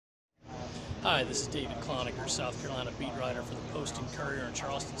Hi, this is David Cloninger, South Carolina beat writer for the Post and Courier in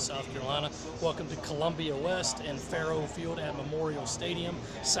Charleston, South Carolina. Welcome to Columbia West and Faro Field at Memorial Stadium.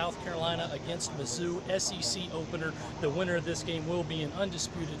 South Carolina against Mizzou, SEC opener. The winner of this game will be in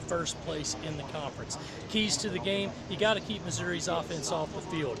undisputed first place in the conference. Keys to the game, you got to keep Missouri's offense off the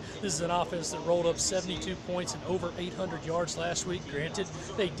field. This is an offense that rolled up 72 points and over 800 yards last week. Granted,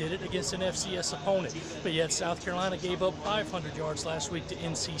 they did it against an FCS opponent, but yet South Carolina gave up 500 yards last week to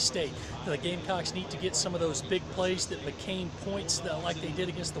NC State. The Gamecocks need to get some of those big plays that became points like they did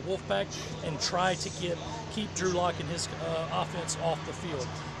against the Wolfpack and try to keep Drew Lock and his offense off the field.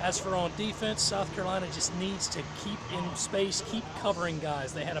 As for on defense, South Carolina just needs to keep in space, keep covering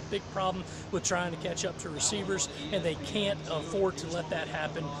guys. They had a big problem with trying to catch up to receivers, and they can't afford to let that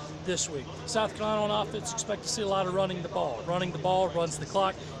happen this week. South Carolina on offense, expect to see a lot of running the ball. Running the ball runs the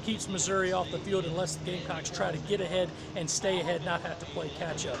clock, keeps Missouri off the field and lets the Gamecocks try to get ahead and stay ahead, not have to play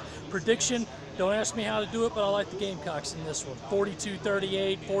catch up. Prediction, don't ask me how to do it, but I like the Gamecocks in this one.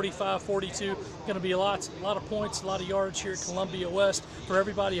 42-38, 45-42. Going to be a lot of points, a lot of yards here at Columbia West. For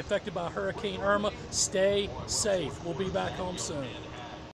everybody affected by Hurricane Irma, stay safe. We'll be back home soon.